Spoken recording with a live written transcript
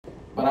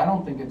But I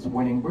don't think it's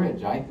winning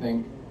bridge. I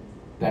think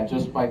that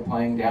just by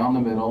playing down the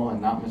middle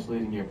and not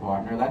misleading your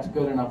partner, that's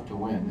good enough to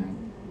win.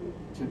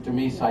 And to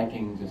me,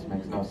 psyching just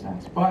makes no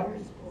sense.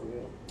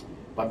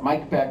 But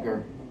Mike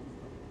Becker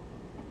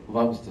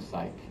loves to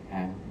psych,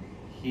 and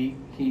he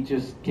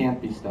just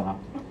can't be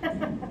stopped.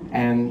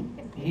 And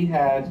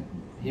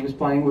he was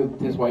playing with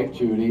his wife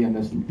Judy in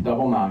this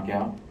double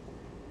knockout,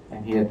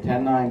 and he had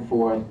 10-9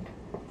 fourth,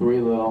 3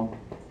 little,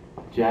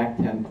 Jack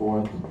 10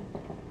 fourth,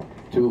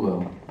 2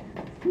 little.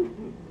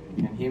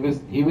 And he was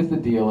the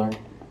dealer,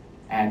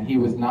 and he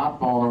was not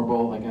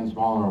vulnerable against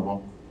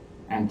vulnerable.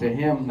 And to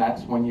him,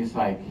 that's when you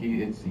psych.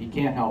 He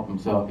can't help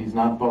himself. He's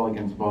not ball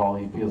against ball.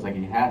 He feels like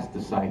he has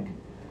to psych.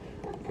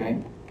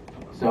 Okay?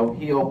 So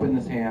he opened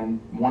his hand,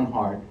 1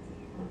 heart.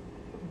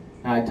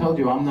 Now I told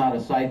you I'm not a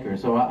psycher,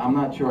 so I'm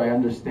not sure I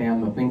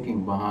understand the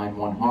thinking behind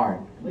 1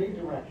 heart. Lead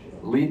direction.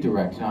 Lead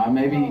direction. I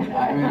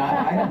don't know.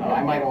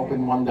 I might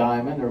open 1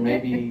 diamond, or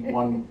maybe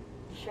 1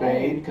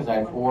 spade, because I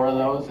have 4 of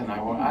those, and I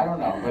don't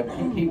know. But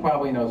he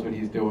probably knows what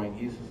he's doing.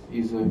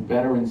 He's a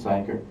veteran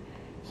psycher.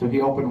 So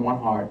he opened 1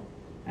 heart,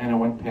 and it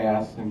went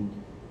pass, and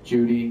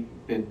Judy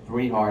did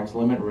 3 hearts,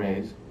 limit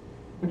raise,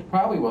 which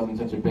probably wasn't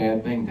such a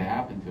bad thing to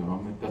happen to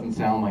him. It doesn't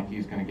sound like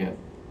he's going to get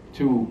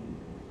too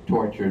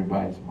tortured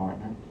by his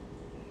partner.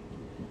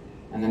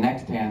 And the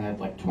next hand had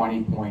like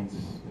 20 points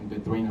and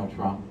did 3 no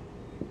trump.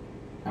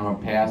 And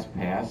went pass,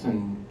 pass,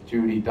 and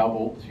Judy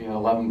doubled. She had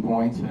 11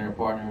 points, and her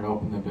partner had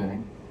opened the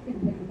bidding.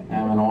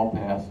 And went all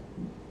pass.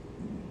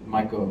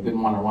 Michael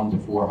didn't want to run to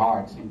 4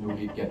 hearts. He knew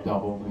he'd get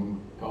doubled and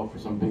go for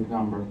some big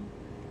number.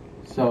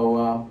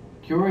 So,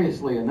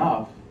 curiously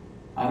enough,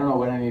 I don't know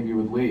what any of you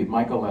would lead.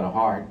 Michael led a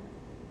heart.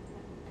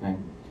 Okay.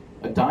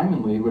 A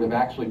diamond lead would have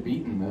actually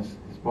beaten this.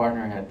 His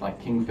partner had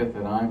like king 5th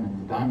of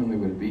diamond. The diamond lead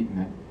would have beaten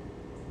it.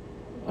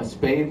 A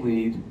spade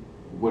lead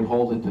would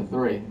hold it to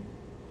 3.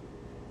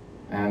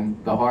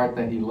 And the heart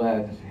that he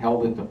led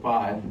held it to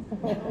 5.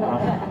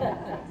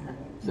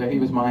 So he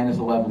was minus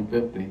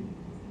 1150,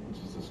 which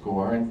is the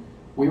score. And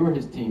we were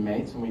his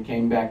teammates, and we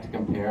came back to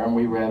compare, and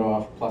we read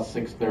off plus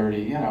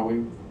 630. You know,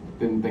 we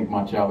didn't think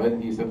much of it,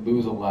 and he said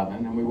lose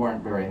 11, and we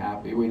weren't very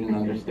happy. We didn't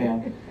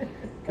understand.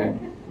 Okay.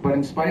 But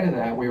in spite of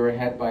that, we were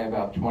ahead by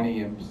about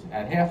 20 imps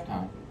at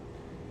halftime.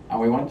 And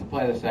we went to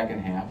play the second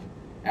half,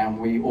 and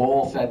we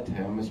all said to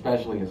him,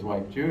 especially his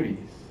wife Judy,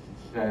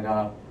 said,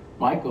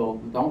 Michael,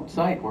 don't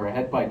psych, we're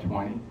ahead by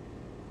 20.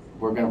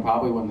 We're going to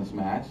probably win this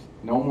match.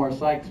 No more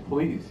psychs,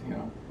 please, you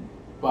know.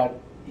 But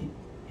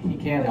he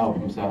can't help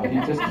himself. He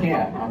just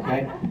can't,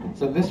 okay?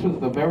 So this was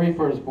the very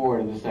first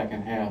board of the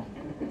second half.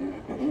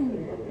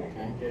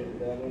 Okay.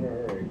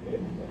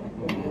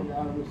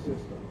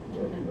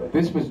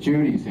 This was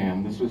Judy's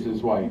hand. This was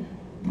his wife.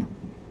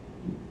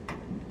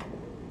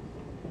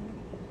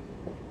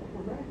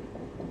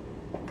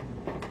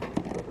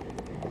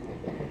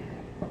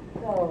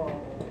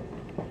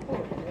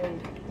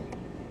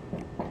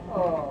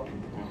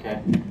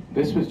 Okay.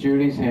 This was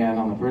Judy's hand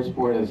on the first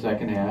board of the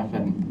second half,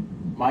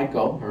 and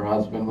Michael, her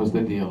husband, was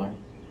the dealer.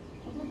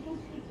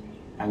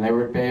 And they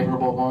were at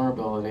favorable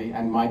vulnerability,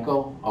 and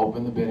Michael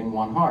opened the bidding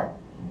 1 heart.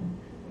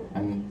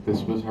 And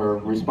this was her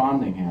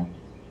responding hand.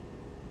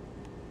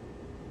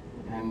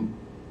 And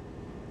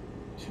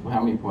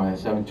how many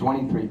points?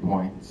 23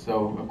 points.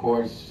 So, of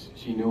course,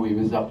 she knew he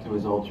was up to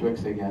his old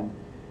tricks again.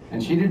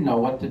 And she didn't know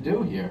what to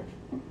do here.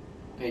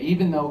 Okay,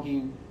 even though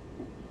he,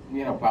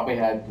 you know, probably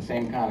had the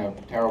same kind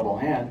of terrible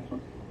hand,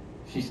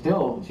 she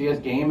has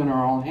game in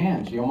her own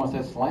hand. She almost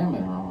has slam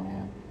in her own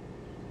hand.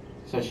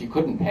 So she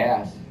couldn't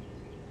pass.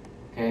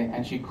 Okay,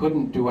 and she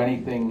couldn't do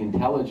anything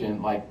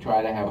intelligent like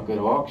try to have a good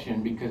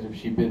auction, because if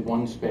she bid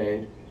 1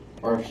 spade,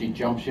 or if she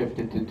jump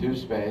shifted to 2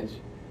 spades,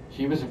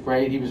 she was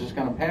afraid he was just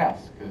going to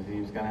pass because he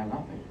was going to have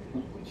nothing.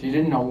 She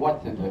didn't know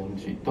what to do, and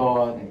she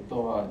thought and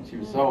thought, and she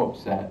was so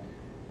upset.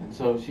 And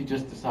so she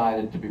just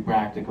decided to be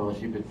practical.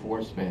 She bid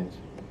 4 spades,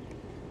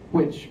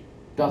 which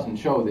doesn't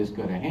show this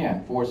good a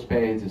hand. 4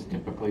 spades is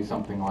typically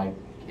something like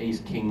ace,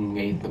 king,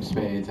 8th of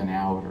spades and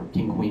out, or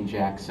king, queen,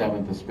 jack,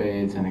 7th of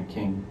spades and a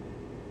king.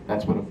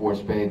 That's what a 4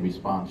 spade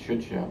response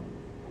should show.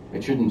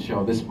 It shouldn't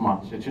show this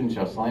much. It shouldn't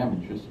show slam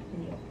interest.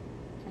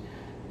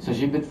 So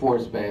she bid 4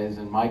 spades,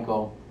 and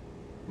Michael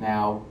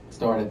now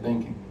started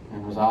thinking.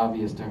 And it was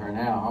obvious to her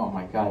now, oh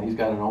my God, he's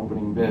got an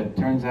opening bid.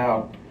 Turns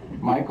out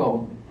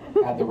Michael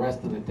had the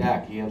rest of the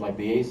deck. He had like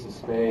the ace of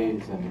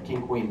spades and the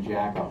king, queen,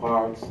 jack of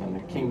hearts and the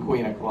king,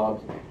 queen of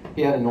clubs.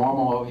 He had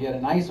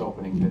a nice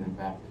opening bid, in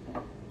fact.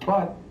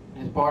 But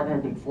his partner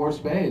bid 4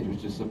 spades,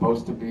 which is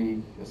supposed to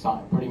be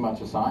pretty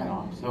much a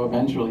sign-off. So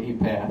eventually he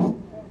passed,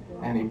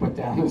 and he put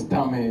down his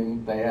dummy,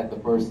 and they had the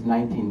first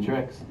 19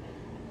 tricks.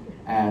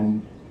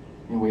 And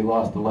we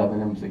lost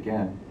 11 imps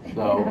again.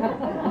 So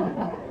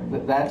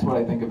that's what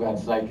I think about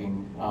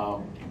psyching.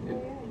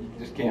 You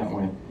just can't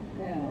win.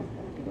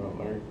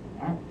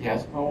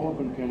 Yes? How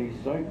often can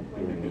he psych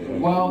during the session?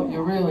 Well,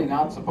 you're really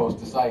not supposed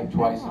to psych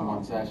twice in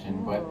 1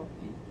 session, but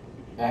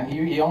and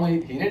he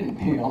only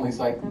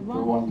psyched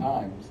through 1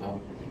 time. So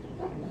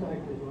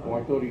Oh,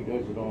 I thought he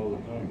does it all the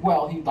time.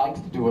 Well, he likes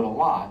to do it a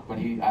lot, but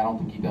I don't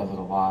think he does it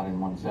a lot in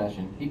one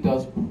session. He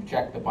does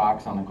check the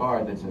box on the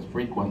card that says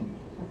frequent.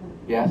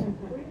 Yes?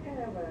 We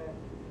have a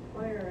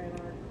player in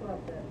our club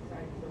that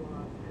psychs a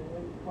lot, and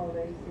we called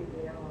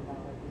ACBL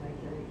about it, and they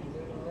said he's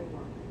the only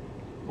one.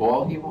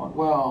 All he wants?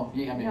 Well,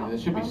 yeah, I mean, there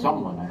should be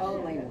someone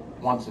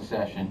once a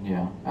session,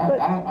 yeah.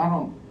 I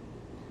don't...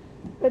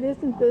 But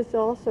isn't this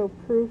also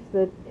proof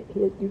that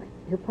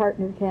your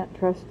partner can't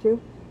trust you?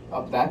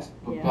 That's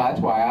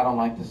why I don't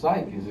like to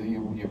psych, is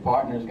your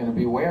partner's going to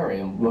be wary,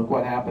 and look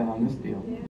what happened on this deal.